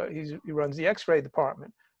 He runs the X-ray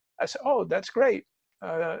department." I said, "Oh, that's great.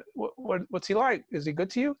 What's he like? Is he good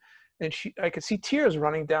to you?" And I could see tears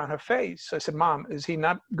running down her face. So I said, "Mom, is he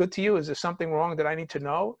not good to you? Is there something wrong that I need to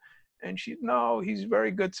know?" And she, "No, he's very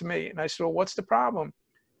good to me." And I said, "Well, what's the problem?"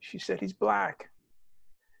 She said, "He's black."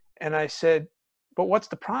 And I said, "But what's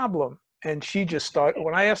the problem?" And she just started,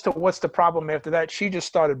 when I asked her what's the problem after that, she just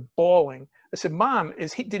started bawling. I said, "Mom,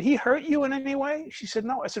 did he hurt you in any way?" She said,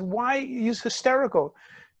 "No." I said, "Why? He's hysterical."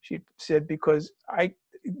 She said, "Because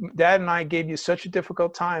Dad and I gave you such a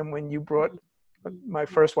difficult time when you brought my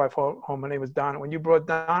first wife home. Her name was Donna. When you brought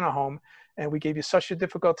Donna home, and we gave you such a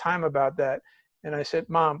difficult time about that." And I said,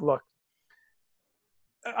 "Mom, look,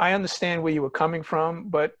 I understand where you were coming from,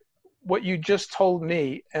 but what you just told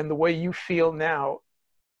me and the way you feel now,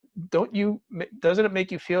 doesn't it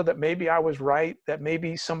make you feel that maybe I was right, that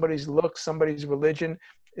maybe somebody's look, somebody's religion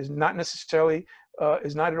is not necessarily,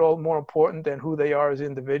 is not at all more important than who they are as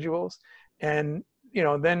individuals?" And,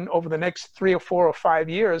 then over the next 3 or 4 or 5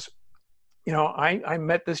 years, I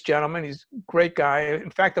met this gentleman. He's a great guy.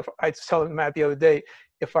 In fact, I was telling Matt the other day,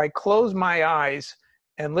 if I close my eyes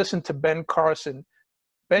and listen to Ben Carson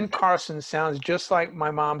sounds just like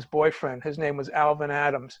my mom's boyfriend. His name was Alvin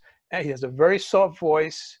Adams. And he has a very soft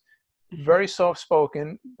voice, very soft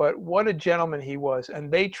spoken, but what a gentleman he was. And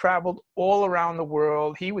they traveled all around the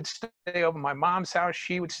world. He would stay over my mom's house.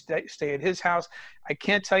 She would stay at his house. I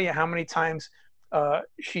can't tell you how many times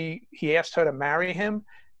he asked her to marry him,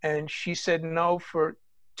 and she said no for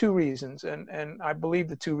 2 reasons. And I believe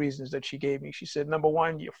the 2 reasons that she gave me. She said, number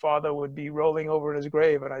one, your father would be rolling over in his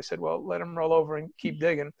grave. And I said, well, let him roll over and keep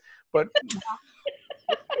digging. But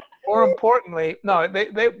more importantly, no,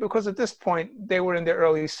 they because at this point they were in their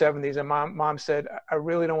early 70s, and mom said, I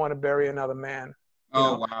really don't want to bury another man.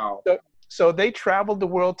 Oh, wow. So they traveled the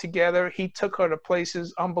world together. He took her to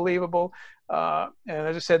places unbelievable. And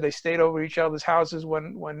as I said, they stayed over each other's houses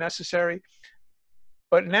when necessary.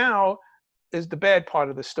 But now is the bad part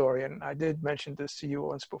of the story. And I did mention this to you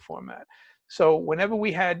once before, Matt. So whenever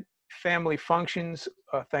we had family functions,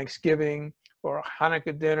 Thanksgiving or a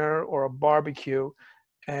Hanukkah dinner or a barbecue,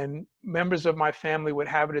 and members of my family would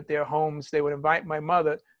have it at their homes, they would invite my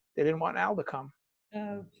mother. They didn't want Al to come.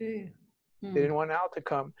 Oh, gee. They didn't want Al to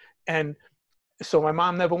come. And so my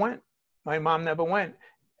mom never went. My mom never went.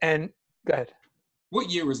 And go ahead. What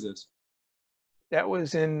year was this? That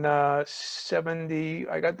was in 70.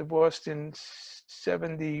 I got divorced in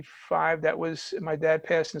 75. That was, my dad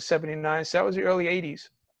passed in 79. So that was the early 80s.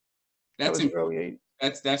 That's That was early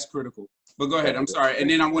 80s. That's critical. But go ahead. I'm sorry. And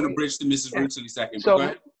then I'm going to bridge to Mrs. Roots in a second. But go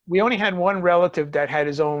ahead. We only had one relative that had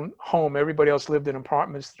his own home. Everybody else lived in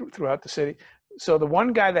apartments throughout the city. So the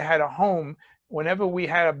one guy that had a home, whenever we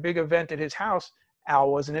had a big event at his house,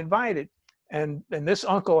 Al wasn't invited. And this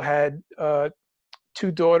uncle had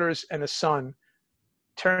 2 daughters and a son.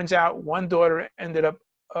 Turns out one daughter ended up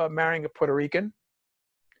marrying a Puerto Rican,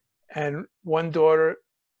 and one daughter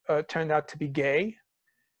turned out to be gay.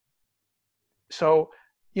 So,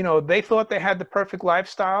 you know, they thought they had the perfect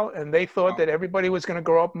lifestyle, and they thought that everybody was going to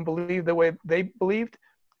grow up and believe the way they believed.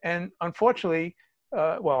 And unfortunately,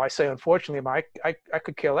 well, I say unfortunately, I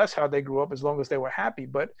could care less how they grew up as long as they were happy.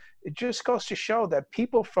 But it just goes to show that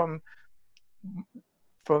people from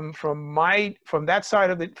that side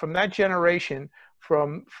of from that generation,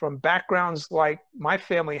 from backgrounds like my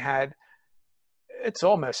family had, it's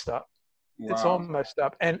all messed up. Wow. It's all messed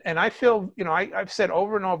up. And I feel, you know, I've said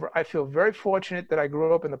over and over, I feel very fortunate that I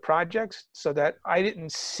grew up in the projects so that I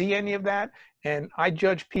didn't see any of that. And I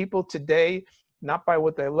judge people today, not by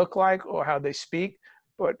what they look like or how they speak,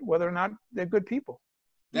 but whether or not they're good people.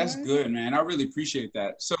 That's good, man. I really appreciate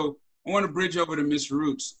that. So I want to bridge over to Miss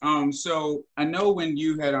Roots. So I know when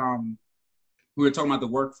you had, we were talking about the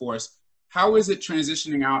workforce, how is it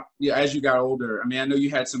transitioning out as you got older? I mean, I know you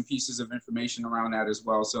had some pieces of information around that as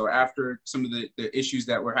well. So after some of the issues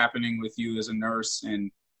that were happening with you as a nurse and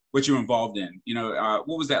what you were involved in, you know,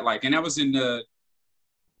 what was that like? And that was in the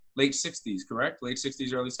late 60s, correct? Late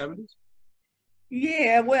 60s, early 70s?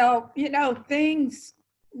 Yeah, well, you know,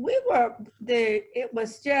 it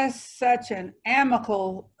was just such an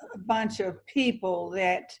amicable bunch of people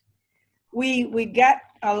that we got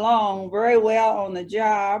along very well on the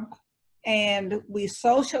job, and we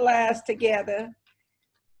socialized together,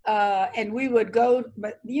 and we would go,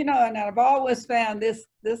 but you know, and I've always found this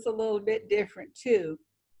a little bit different too.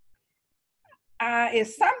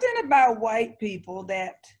 It's something about white people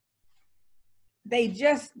that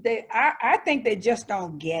I think they just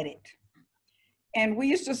don't get it. And we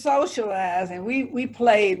used to socialize, and we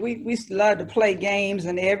played. We used to love to play games,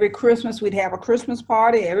 and every Christmas we'd have a Christmas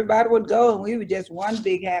party. Everybody would go, and we were just one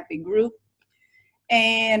big happy group.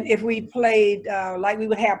 And if we played, like we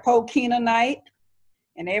would have Pokina night,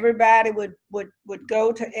 and everybody would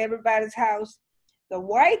go to everybody's house. The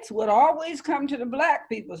whites would always come to the black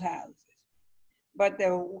people's houses, but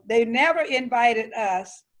they never invited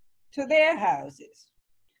us to their houses.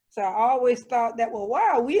 So I always thought that, well,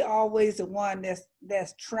 why are we always the one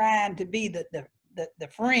that's trying to be the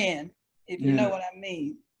friend, if you know what I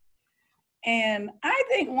mean? And I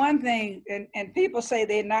think one thing, and people say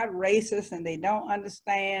they're not racist and they don't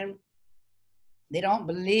understand, they don't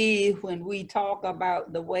believe when we talk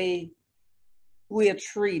about the way we're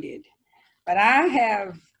treated. But I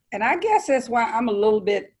have, and I guess that's why I'm a little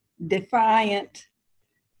bit defiant.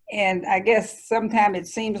 And I guess sometimes it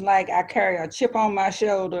seems like I carry a chip on my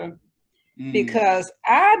shoulder because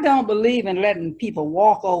I don't believe in letting people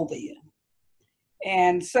walk over you.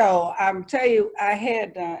 And so I'm tell you, I've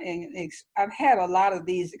had a lot of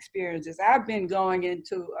these experiences. I've been going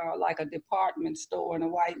into like a department store, and a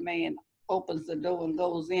white man opens the door and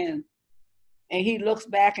goes in, and he looks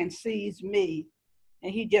back and sees me,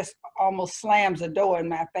 and he just almost slams the door in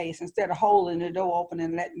my face instead of holding the door open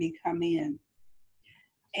and letting me come in.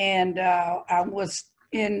 And I was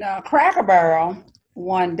in Cracker Barrel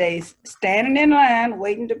one day, standing in line,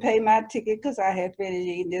 waiting to pay my ticket because I had finished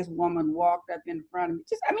eating. This woman walked up in front of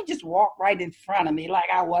me, just walked right in front of me like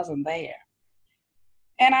I wasn't there.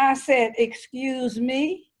 And I said, "Excuse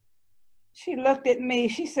me?" She looked at me,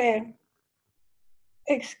 she said,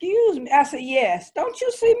 "Excuse me?" I said, "Yes. Don't you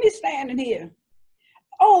see me standing here?"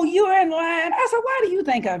 "Oh, you're in line?" I said, "Why do you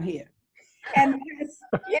think I'm here?" And it's,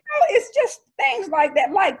 you know, it's just things like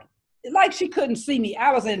that, like she couldn't see me.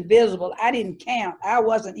 I was invisible. I didn't count. I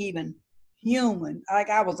wasn't even human. Like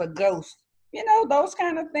I was a ghost. You know, those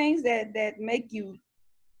kind of things that make you,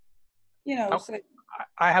 you know. Say,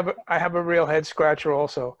 I have a real head scratcher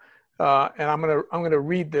also, and I'm gonna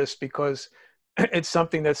read this because it's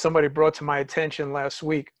something that somebody brought to my attention last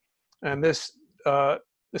week, and this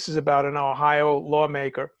is about an Ohio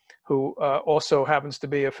lawmaker who also happens to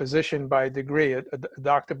be a physician by degree, a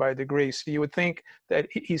doctor by degree. So you would think that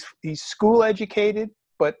he's school educated,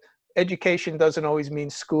 but education doesn't always mean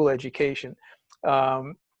school education.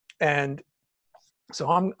 And so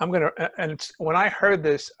I'm gonna, and when I heard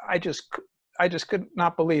this, I just could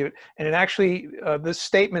not believe it. And it actually, this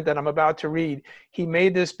statement that I'm about to read, he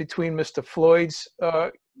made this between Mr. Floyd's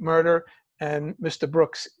murder and Mr.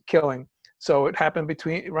 Brooks' killing. So it happened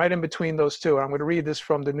right in between those two. I'm going to read this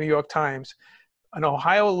from the New York Times. An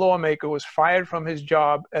Ohio lawmaker was fired from his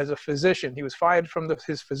job as a physician. He was fired from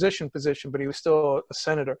his physician position, but he was still a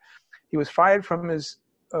senator. He was fired from his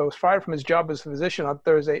job as a physician on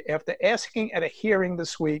Thursday after asking at a hearing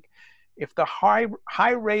this week if the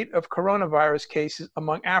high rate of coronavirus cases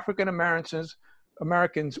among African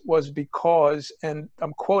Americans was because, and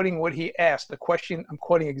I'm quoting what he asked, the question, I'm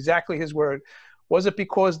quoting exactly his word, was it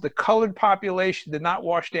because the colored population did not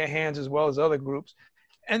wash their hands as well as other groups?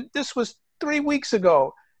 And this was 3 weeks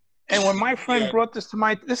ago. And when my friend brought this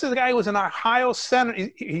to this is a guy who was an Ohio senator.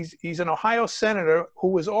 He's an Ohio senator who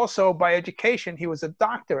was also, by education, he was a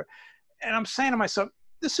doctor. And I'm saying to myself,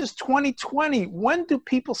 this is 2020. When do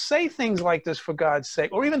people say things like this, for God's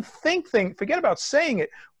sake? Or even think things, forget about saying it.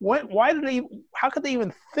 How could they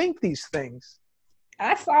even think these things?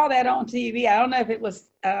 I saw that on TV. I don't know if it was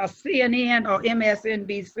CNN or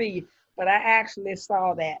MSNBC, but I actually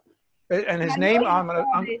saw that. And his name,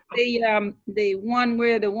 the one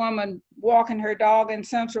where the woman walking her dog in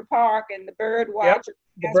Central Park and the bird watcher.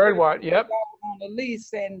 Yep, the bird watch, yep. On the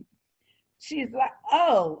lease, and she's like,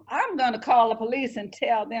 "Oh, I'm going to call the police and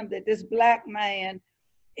tell them that this black man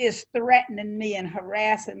is threatening me and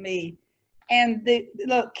harassing me." And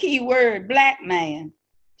the key word, black man.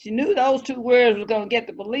 She knew those two words were going to get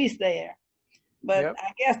the police there, but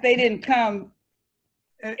I guess they didn't come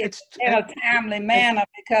in a timely manner,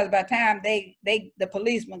 because by the time the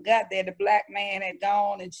policeman got there, the black man had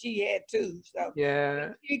gone and she had too. So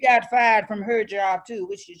she got fired from her job too,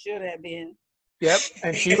 which she should have been. Yep,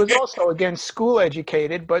 and she was also, again, school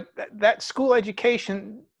educated, but that school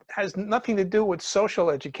education has nothing to do with social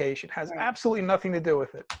education, has absolutely nothing to do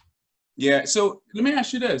with it. Yeah, so let me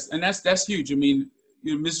ask you this, and that's huge. I mean,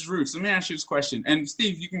 Mrs. Roots, let me ask you this question, and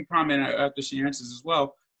Steve, you can comment after she answers as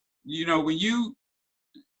well. You know, when you,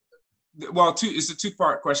 it's a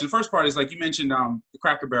two-part question. The first part is, like you mentioned, the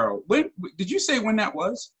Cracker Barrel. When did you say when that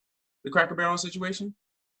was, the Cracker Barrel situation?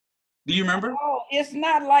 Do you remember? Oh, it's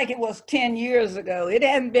not like it was 10 years ago. It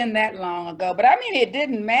hasn't been that long ago. But I mean, it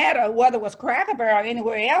didn't matter whether it was Cracker Barrel or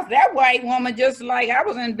anywhere else. That white woman, just like I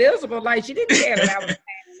was invisible, like she didn't care that I was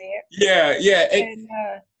standing there. Yeah. And,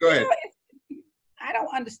 go ahead. I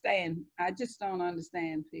don't understand. I just don't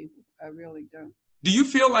understand people. I really don't. Do you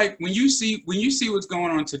feel like when you see what's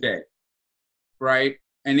going on today, right?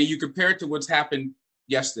 And then you compare it to what's happened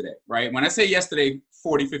yesterday, right? When I say yesterday,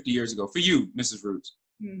 40, 50 years ago, for you, Mrs. Roots,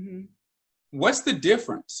 what's the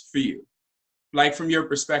difference for you? Like, from your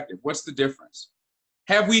perspective, what's the difference?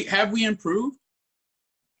 Have we improved?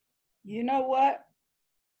 You know what?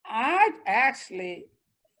 I actually,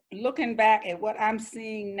 looking back at what I'm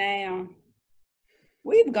seeing now,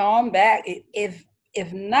 we've gone back, if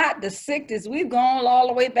not the 60s, we've gone all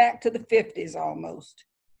the way back to the 50s almost.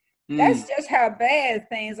 That's just how bad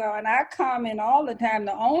things are. And I comment all the time,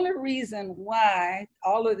 the only reason why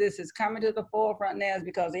all of this is coming to the forefront now is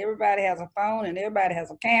because everybody has a phone and everybody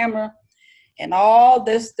has a camera, and all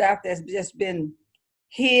this stuff that's just been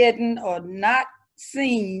hidden or not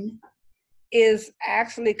seen is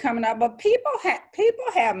actually coming up. But people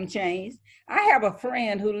haven't changed. I have a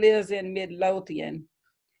friend who lives in Midlothian.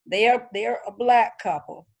 They're a black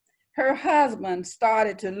couple. Her husband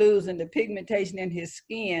started to losing the pigmentation in his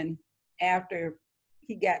skin after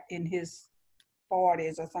he got in his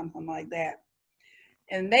 40s or something like that.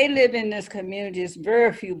 And they live in this community. There's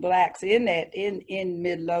very few blacks in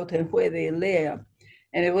Midlothian where they live.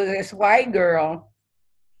 And it was this white girl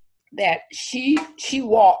that she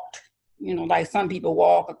walked, like some people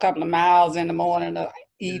walk a couple of miles in the morning or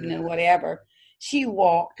evening, whatever. She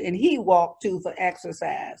walked and he walked too for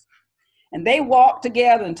exercise. And they walked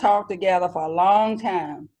together and talked together for a long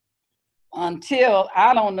time, until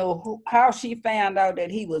I don't know how she found out that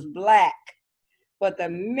he was black. But the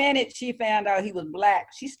minute she found out he was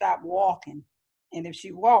black, she stopped walking. And if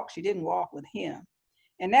she walked, she didn't walk with him.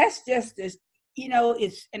 And that's just this,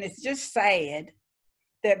 it's just sad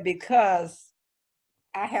that because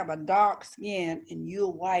I have a dark skin and you're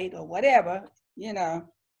white or whatever, they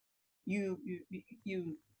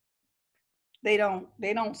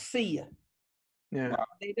don't see you. Yeah.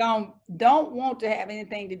 They don't want to have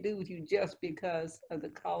anything to do with you just because of the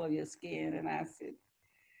color of your skin. And I said,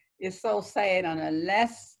 it's so sad. And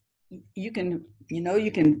unless you can,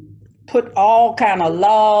 you can put all kind of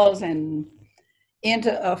laws and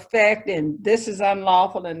into effect, and this is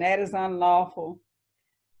unlawful and that is unlawful.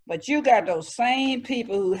 But you got those same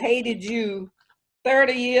people who hated you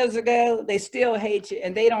 30 years ago, they still hate you,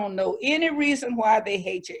 and they don't know any reason why they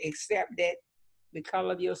hate you except that the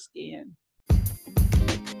color of your skin.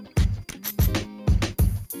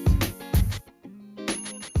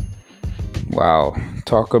 Wow,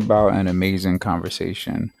 talk about an amazing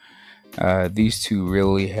conversation. These two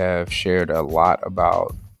really have shared a lot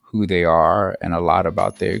about who they are and a lot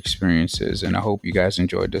about their experiences. And I hope you guys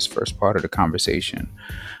enjoyed this first part of the conversation.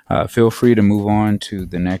 Feel free to move on to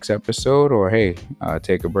the next episode, or hey,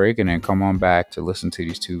 take a break and then come on back to listen to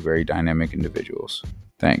these two very dynamic individuals.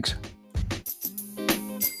 Thanks.